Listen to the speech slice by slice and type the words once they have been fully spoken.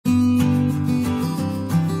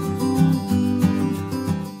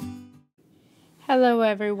Hello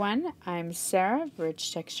everyone, I'm Sarah of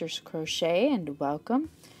Rich Textures Crochet and welcome.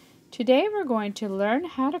 Today we're going to learn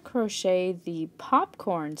how to crochet the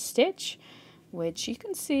popcorn stitch, which you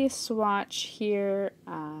can see a swatch here.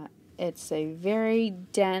 It's a very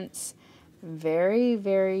dense,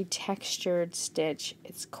 very textured stitch.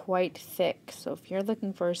 It's quite thick, so if you're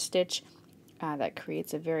looking for a stitch that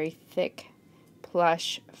creates a very thick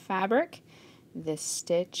plush fabric, this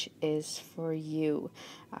stitch is for you.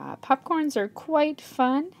 Popcorns are quite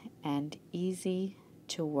fun and easy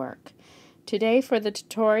to work. Today for the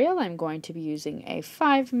tutorial I'm going to be using a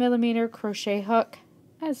 5mm crochet hook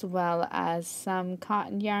as well as some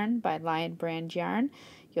cotton yarn by Lion Brand Yarn.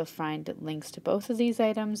 You'll find links to both of these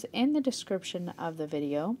items in the description of the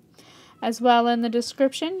video. As well, in the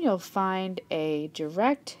description you'll find a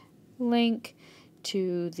direct link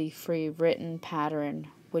to the free written pattern,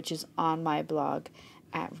 which is on my blog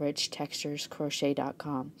at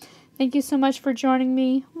richtexturescrochet.com. Thank you so much for joining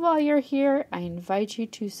me. While you're here, I invite you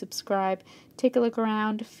to subscribe, take a look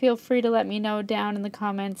around. Feel free to let me know down in the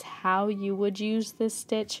comments how you would use this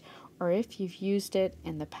stitch or if you've used it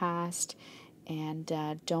in the past. And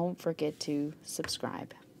don't forget to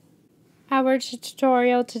subscribe. Our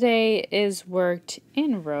tutorial today is worked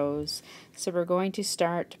in rows. So we're going to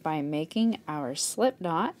start by making our slip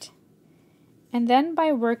knot, and then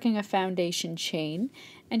by working a foundation chain,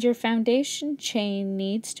 and your foundation chain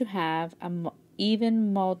needs to have an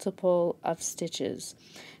even multiple of stitches.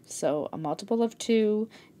 So a multiple of 2.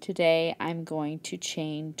 Today I'm going to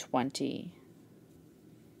chain 20.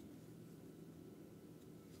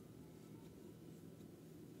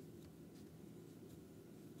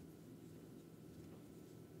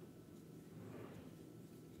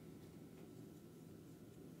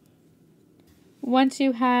 Once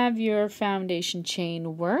you have your foundation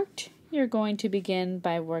chain worked, you're going to begin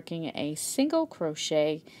by working a single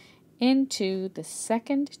crochet into the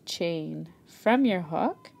second chain from your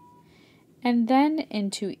hook, and then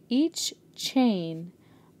into each chain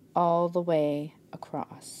all the way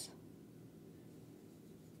across.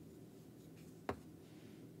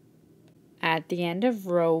 At the end of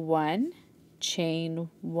row 1, chain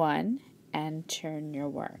 1 and turn your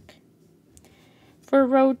work. For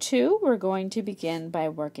row 2, we're going to begin by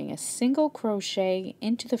working a single crochet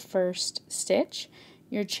into the first stitch.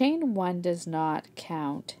 Your chain 1 does not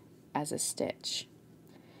count as a stitch.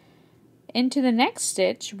 Into the next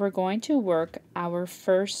stitch, we're going to work our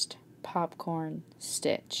first popcorn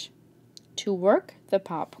stitch. To work the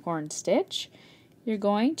popcorn stitch, you're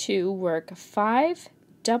going to work 5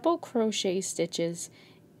 double crochet stitches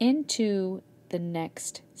into the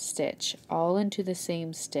next stitch, all into the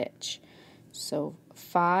same stitch. So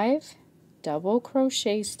 5 double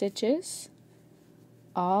crochet stitches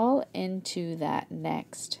all into that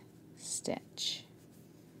next stitch.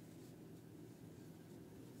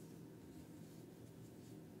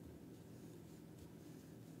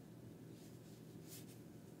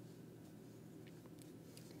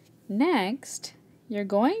 Next, you're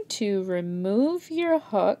going to remove your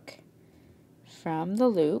hook from the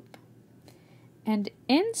loop and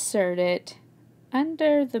insert it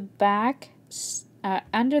under the back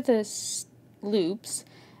under the loops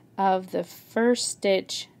of the first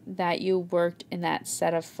stitch that you worked in that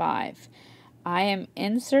set of 5. I am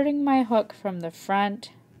inserting my hook from the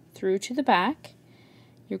front through to the back.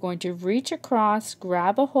 You're going to reach across,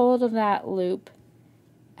 grab a hold of that loop,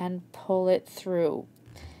 and pull it through.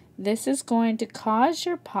 This is going to cause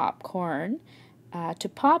your popcorn to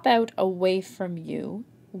pop out away from you,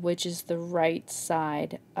 which is the right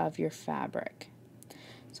side of your fabric.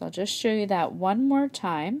 So I'll just show you that one more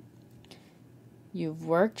time. You've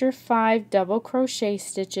worked your 5 double crochet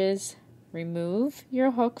stitches, remove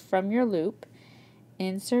your hook from your loop,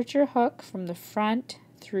 insert your hook from the front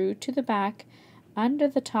through to the back under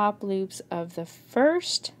the top loops of the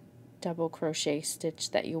first double crochet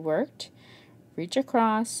stitch that you worked, reach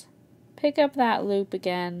across, pick up that loop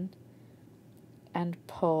again, and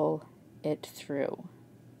pull it through.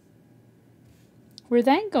 We're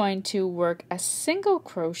then going to work a single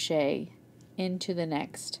crochet into the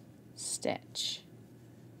next stitch.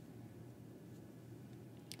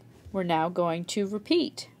 We're now going to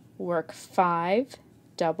repeat. Work 5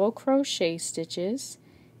 double crochet stitches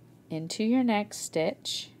into your next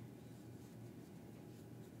stitch.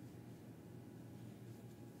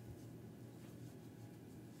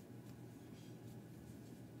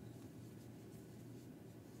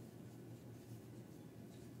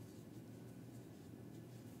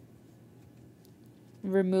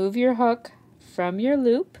 Remove your hook from your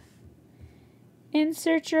loop,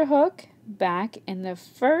 insert your hook back in the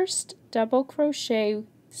first double crochet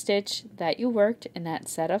stitch that you worked in that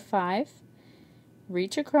set of 5,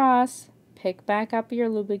 reach across, pick back up your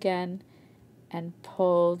loop again, and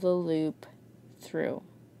pull the loop through.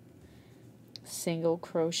 Single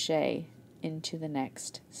crochet into the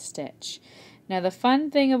next stitch. Now the fun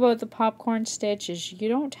thing about the popcorn stitch is you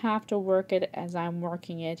don't have to work it as I'm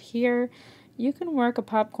working it here. You can work a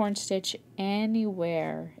popcorn stitch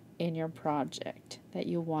anywhere in your project that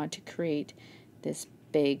you want to create this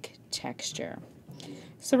big texture.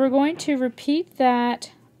 So we're going to repeat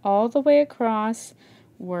that all the way across.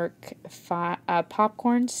 Work a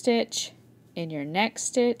popcorn stitch in your next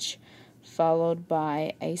stitch, followed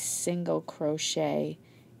by a single crochet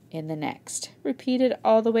in the next. Repeat it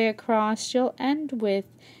all the way across. You'll end with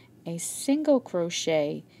a single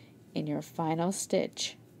crochet in your final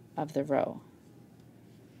stitch of the row.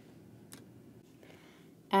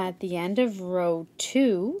 At the end of row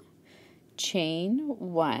 2, chain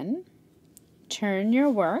 1, turn your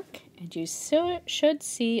work, and you should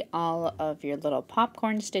see all of your little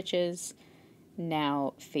popcorn stitches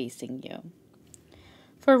now facing you.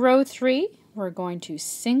 For row 3, we're going to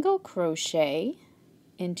single crochet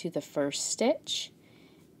into the first stitch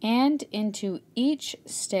and into each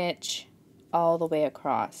stitch all the way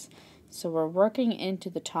across. So we're working into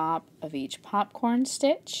the top of each popcorn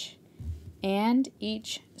stitch and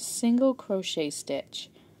each single crochet stitch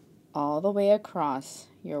all the way across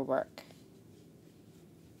your work.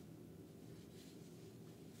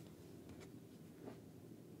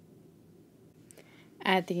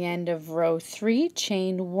 At the end of row 3,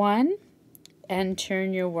 chain 1 and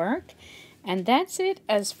turn your work. And that's it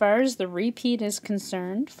as far as the repeat is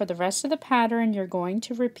concerned. For the rest of the pattern, you're going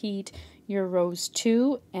to repeat your rows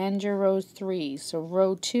 2 and your rows 3. So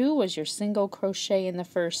row 2 was your single crochet in the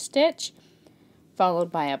first stitch,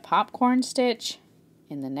 followed by a popcorn stitch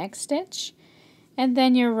in the next stitch, and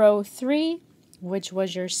then your row 3, which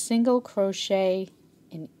was your single crochet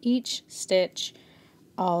in each stitch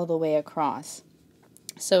all the way across.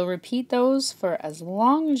 So repeat those for as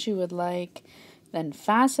long as you would like, then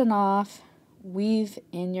fasten off, weave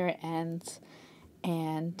in your ends,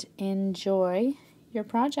 and enjoy your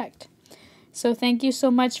project. So thank you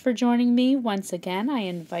so much for joining me. Once again, I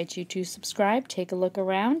invite you to subscribe, take a look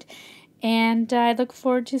around, and I look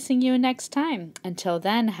forward to seeing you next time. Until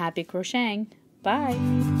then, happy crocheting.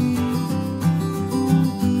 Bye.